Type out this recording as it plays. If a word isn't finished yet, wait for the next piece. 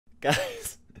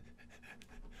Guys,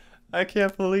 I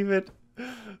can't believe it.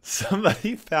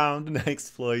 Somebody found an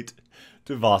exploit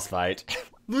to boss fight.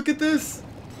 Look at this.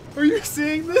 Are you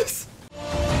seeing this?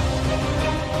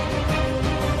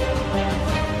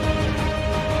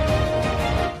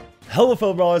 Hello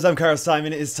fellow brawlers, I'm KairosTime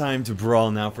and it is time to brawl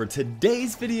now. For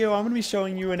today's video, I'm going to be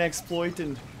showing you an exploit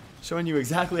and showing you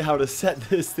exactly how to set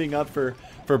this thing up for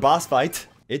boss fight.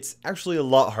 It's actually a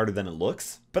lot harder than it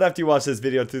looks, but after you watch this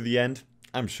video through the end,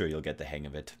 I'm sure you'll get the hang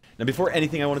of it. Now before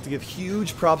anything, I wanted to give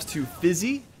huge props to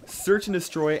Fizzy, Search and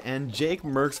Destroy, and Jake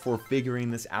Mercs for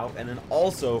figuring this out, and then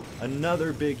also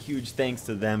another big huge thanks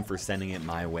to them for sending it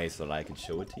my way so that I could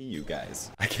show it to you guys.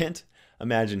 I can't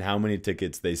imagine how many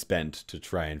tickets they spent to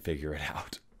try and figure it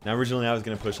out. Now originally I was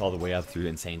going to push all the way up through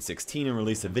Insane 16 and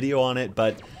release a video on it,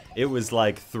 but it was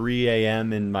like 3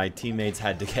 AM and my teammates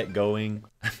had to get going.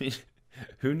 I mean,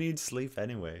 who needs sleep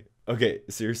anyway? Okay,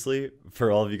 seriously,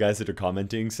 for all of you guys that are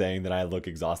commenting saying that I look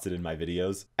exhausted in my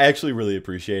videos, I actually really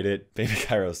appreciate it. Maybe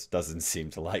Kairos doesn't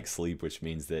seem to like sleep, which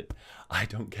means that I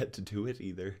don't get to do it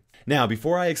either. Now,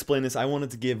 before I explain this, I wanted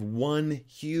to give one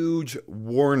huge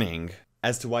warning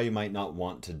as to why you might not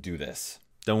want to do this.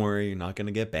 Don't worry, you're not going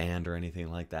to get banned or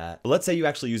anything like that. But let's say you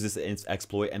actually use this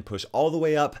exploit and push all the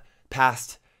way up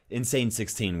past Insane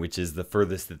 16, which is the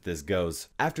furthest that this goes.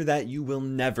 After that, you will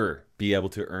never be able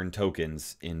to earn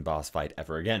tokens in boss fight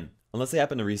ever again. Unless they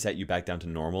happen to reset you back down to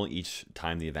normal each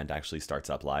time the event actually starts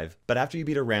up live. But after you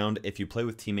beat a round, if you play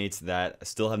with teammates that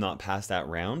still have not passed that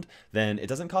round, then it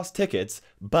doesn't cost tickets,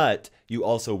 but you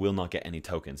also will not get any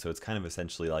tokens. So it's kind of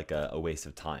essentially like a waste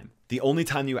of time. The only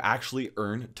time you actually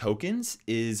earn tokens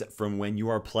is from when you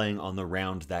are playing on the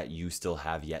round that you still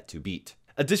have yet to beat.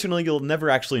 Additionally, you'll never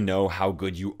actually know how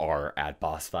good you are at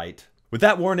boss fight. With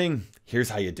that warning, here's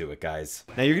how you do it, guys.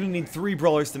 Now, you're going to need 3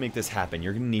 brawlers to make this happen.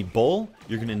 You're going to need Bull,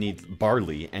 you're going to need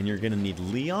Barley, and you're going to need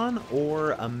Leon,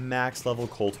 or a max level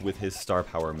Colt with his star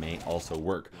power may also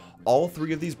work. All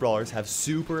 3 of these brawlers have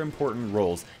super important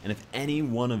roles, and if any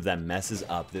one of them messes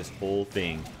up, this whole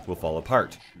thing will fall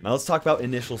apart. Now let's talk about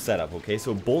initial setup, okay?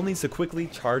 So Bull needs to quickly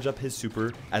charge up his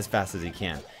super as fast as he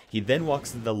can. He then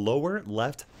walks to the lower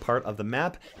left part of the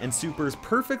map and supers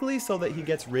perfectly so that he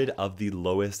gets rid of the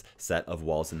lowest set of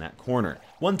walls in that corner.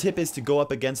 One tip is to go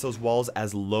up against those walls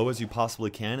as low as you possibly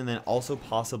can, and then also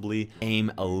possibly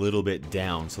aim a little bit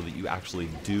down so that you actually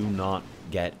do not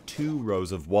get 2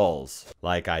 rows of walls,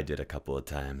 like I did a couple of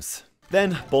times.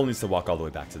 Then Bull needs to walk all the way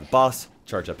back to the boss,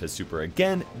 charge up his super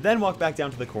again, then walk back down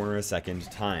to the corner a second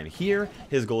time. Here,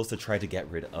 his goal is to try to get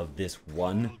rid of this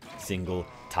one single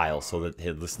tile so that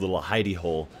this little hidey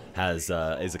hole has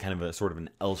is a kind of a sort of an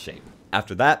L shape.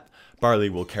 After that, Barley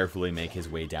will carefully make his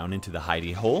way down into the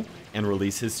hidey hole and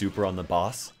release his super on the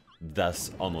boss,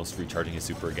 thus almost recharging his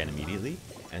super again immediately,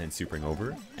 and then supering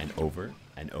over and over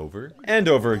and over and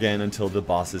over again until the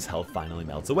boss's health finally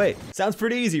melts away. Sounds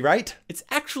pretty easy, right? It's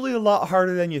actually a lot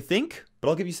harder than you think, but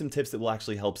I'll give you some tips that will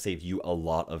actually help save you a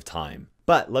lot of time.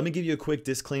 But let me give you a quick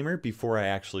disclaimer before I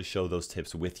actually show those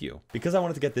tips with you. Because I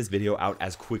wanted to get this video out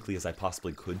as quickly as I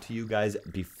possibly could to you guys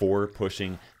before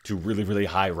pushing to really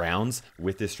high rounds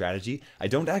with this strategy, I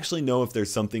don't actually know if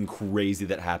there's something crazy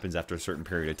that happens after a certain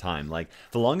period of time. Like,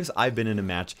 the longest I've been in a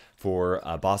match for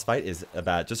a boss fight is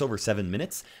about just over 7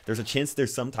 minutes. There's a chance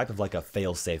there's some type of like a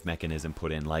fail-safe mechanism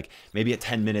put in, like maybe at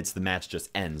 10 minutes the match just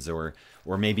ends, or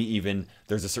maybe even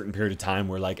there's a certain period of time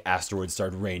where like asteroids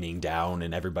start raining down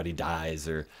and everybody dies,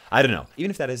 or I don't know.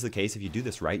 Even if that is the case, if you do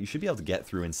this right, you should be able to get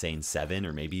through Insane 7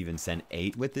 or maybe even Insane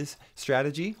 8 with this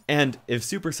strategy. And if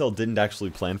Supercell didn't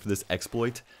actually plan for this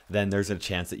exploit, then there's a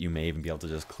chance that you may even be able to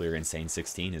just clear Insane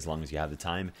 16 as long as you have the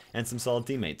time and some solid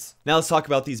teammates. Now let's talk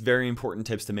about these very important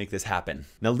tips to make this happen.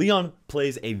 Now Leon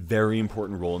plays a very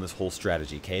important role in this whole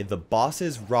strategy, okay? The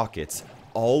boss's rockets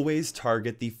always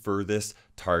target the furthest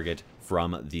target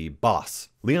from the boss.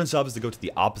 Leon's job is to go to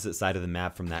the opposite side of the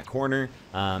map from that corner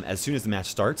as soon as the match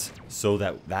starts, so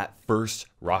that first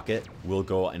rocket will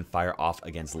go and fire off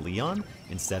against Leon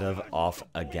instead of off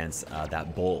against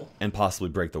that Bull, and possibly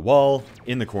break the wall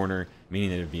in the corner, meaning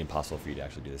that it would be impossible for you to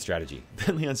actually do the strategy.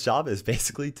 Then Leon's job is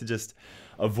basically to just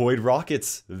avoid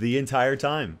rockets the entire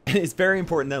time. And it's very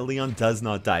important that Leon does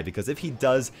not die, because if he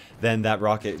does, then that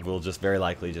rocket will just very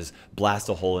likely just blast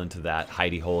a hole into that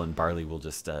hidey hole and Barley will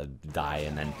just die,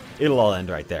 and then it'll all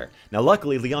end right there. Now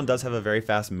luckily, Leon does have a very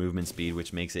fast movement speed,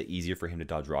 which makes it easier for him to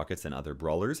dodge rockets than other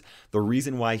brawlers. The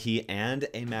reason why he and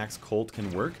a max Colt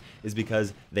can work is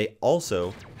because they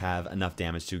also have enough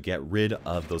damage to get rid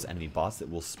of those enemy bots that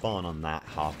will spawn on that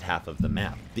half of the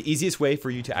map. The easiest way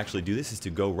for you to actually do this is to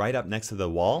go right up next to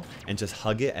the wall and just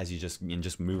hug it as you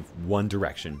just move one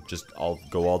direction. Just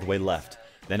go all the way left.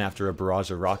 Then after a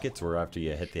barrage of rockets, or after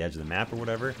you hit the edge of the map or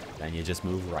whatever, then you just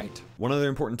move right. One other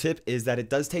important tip is that it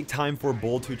does take time for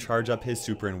Bull to charge up his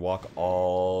super and walk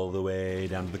all the way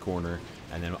down to the corner,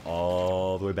 and then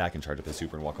all the way back and charge up his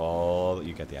super and walk all,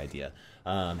 you get the idea.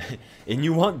 And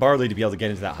you want Barley to be able to get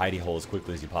into that hidey hole as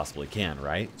quickly as you possibly can,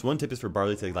 right? So one tip is for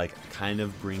Barley to like kind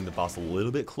of bring the boss a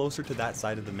little bit closer to that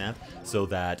side of the map so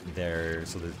that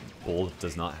Bull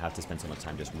does not have to spend so much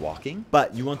time just walking.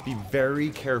 But you want to be very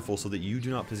careful so that you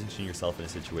do not position yourself in a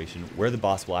situation where the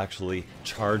boss will actually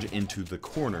charge into the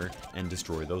corner and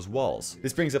destroy those walls.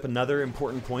 This brings up another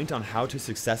important point on how to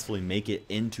successfully make it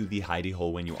into the hidey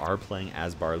hole when you are playing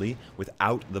as Barley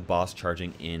without the boss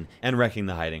charging in and wrecking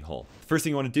the hiding hole. First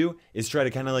thing you want to do is try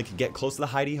to kind of like get close to the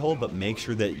hidey hole, but make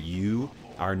sure that you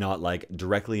are not like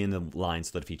directly in the line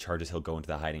so that if he charges, he'll go into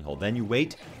the hiding hole. Then you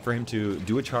wait for him to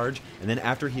do a charge, and then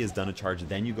after he has done a charge,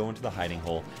 then you go into the hiding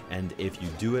hole. And if you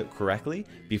do it correctly,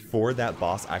 before that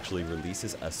boss actually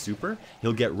releases a super,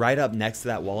 he'll get right up next to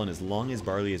that wall, and as long as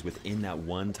Barley is within that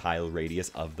one tile radius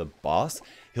of the boss,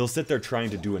 he'll sit there trying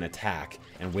to do an attack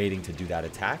and waiting to do that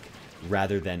attack,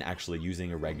 rather than actually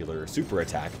using a regular super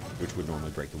attack, which would normally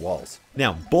break the walls.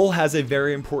 Now, Bull has a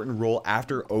very important role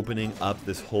after opening up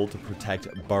this hole to protect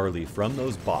Barley from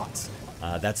those bots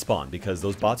that spawn, because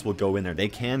those bots will go in there. They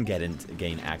can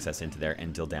gain access into there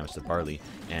and deal damage to Barley,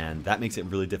 and that makes it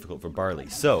really difficult for Barley.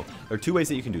 So there are two ways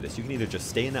that you can do this. You can either just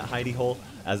stay in that hidey hole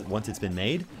once it's been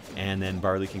made, and then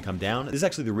Barley can come down. This is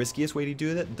actually the riskiest way to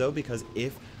do it, though, because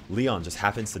if Leon just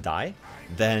happens to die,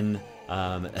 then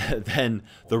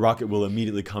the rocket will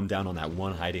immediately come down on that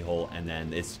one hidey hole, and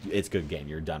then it's good game.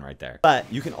 You're done right there.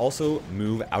 But you can also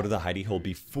move out of the hidey hole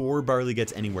before Barley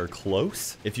gets anywhere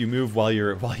close. If you move while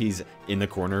he's in the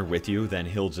corner with you, then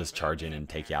he'll just charge in and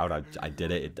take you out. I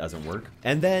did it. It doesn't work.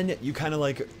 And then you kind of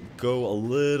like go a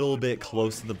little bit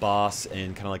close to the boss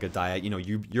and kind of like a diag. You know,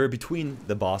 you're between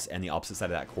the boss and the opposite side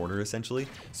of that corner essentially,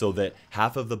 so that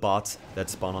half of the bots that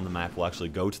spawn on the map will actually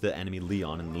go to the enemy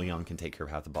Leon, and Leon can take care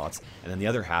of half the bots. And then the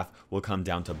other half will come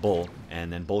down to Bull,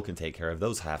 and then Bull can take care of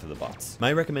those half of the bots.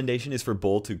 My recommendation is for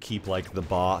Bull to keep like the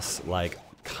boss like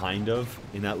kind of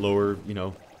in that lower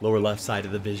left side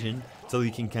of the vision, so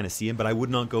you can kind of see him, but I would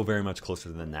not go very much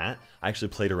closer than that. I actually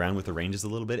played around with the ranges a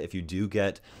little bit. If you do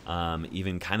get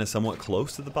even kind of somewhat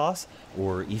close to the boss,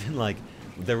 or even like,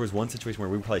 there was one situation where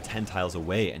we were probably 10 tiles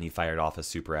away and he fired off a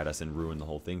super at us and ruined the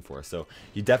whole thing for us. So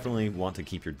you definitely want to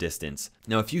keep your distance.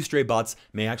 Now, a few stray bots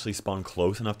may actually spawn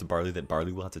close enough to Barley that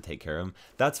Barley will have to take care of them.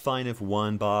 That's fine if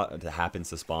one bot happens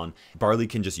to spawn. Barley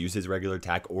can just use his regular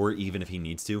attack, or even if he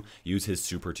needs to, use his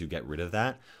super to get rid of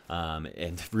that.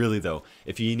 And really though,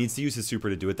 if he needs to use his super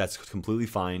to do it, that's completely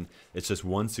fine. It's just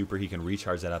one super. He can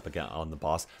recharge that up again on the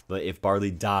boss. But if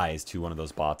Barley dies to one of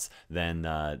those bots, then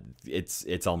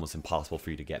it's almost impossible for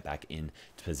you to get back in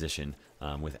position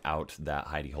without that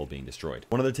hidey hole being destroyed.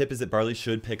 One other tip is that Barley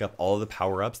should pick up all of the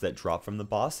power-ups that drop from the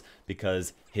boss,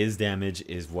 because his damage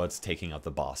is what's taking out the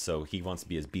boss. So he wants to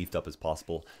be as beefed up as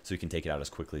possible so he can take it out as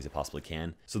quickly as he possibly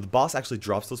can. So the boss actually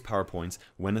drops those power points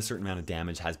when a certain amount of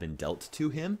damage has been dealt to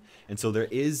him. And so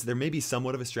there may be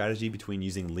somewhat of a strategy between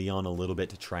using Leon a little bit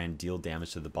to try and deal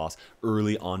damage to the boss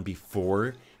early on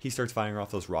before he starts firing off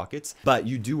those rockets. But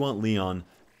you do want Leon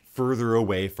further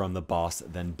away from the boss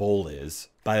than Bull is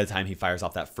by the time he fires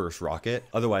off that first rocket.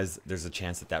 Otherwise, there's a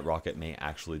chance that that rocket may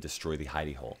actually destroy the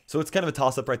hidey hole. So it's kind of a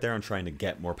toss-up right there on trying to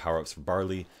get more power-ups for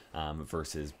Barley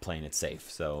versus playing it safe.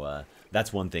 So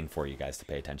that's one thing for you guys to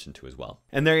pay attention to as well.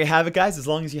 And there you have it, guys. As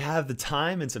long as you have the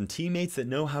time and some teammates that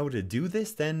know how to do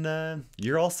this, then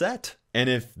you're all set. And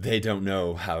if they don't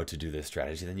know how to do this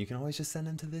strategy, then you can always just send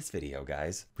them to this video,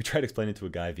 guys. We tried to explain it to a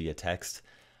guy via text.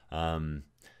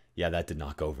 Yeah, that did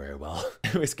not go very well.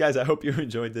 Anyways, guys, I hope you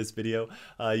enjoyed this video.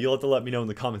 You'll have to let me know in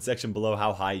the comment section below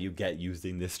how high you get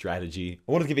using this strategy.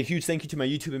 I want to give a huge thank you to my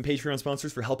YouTube and Patreon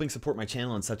sponsors for helping support my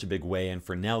channel in such a big way. And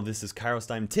for now, this is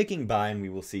KairosTime ticking by, and we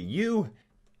will see you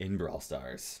in Brawl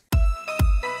Stars.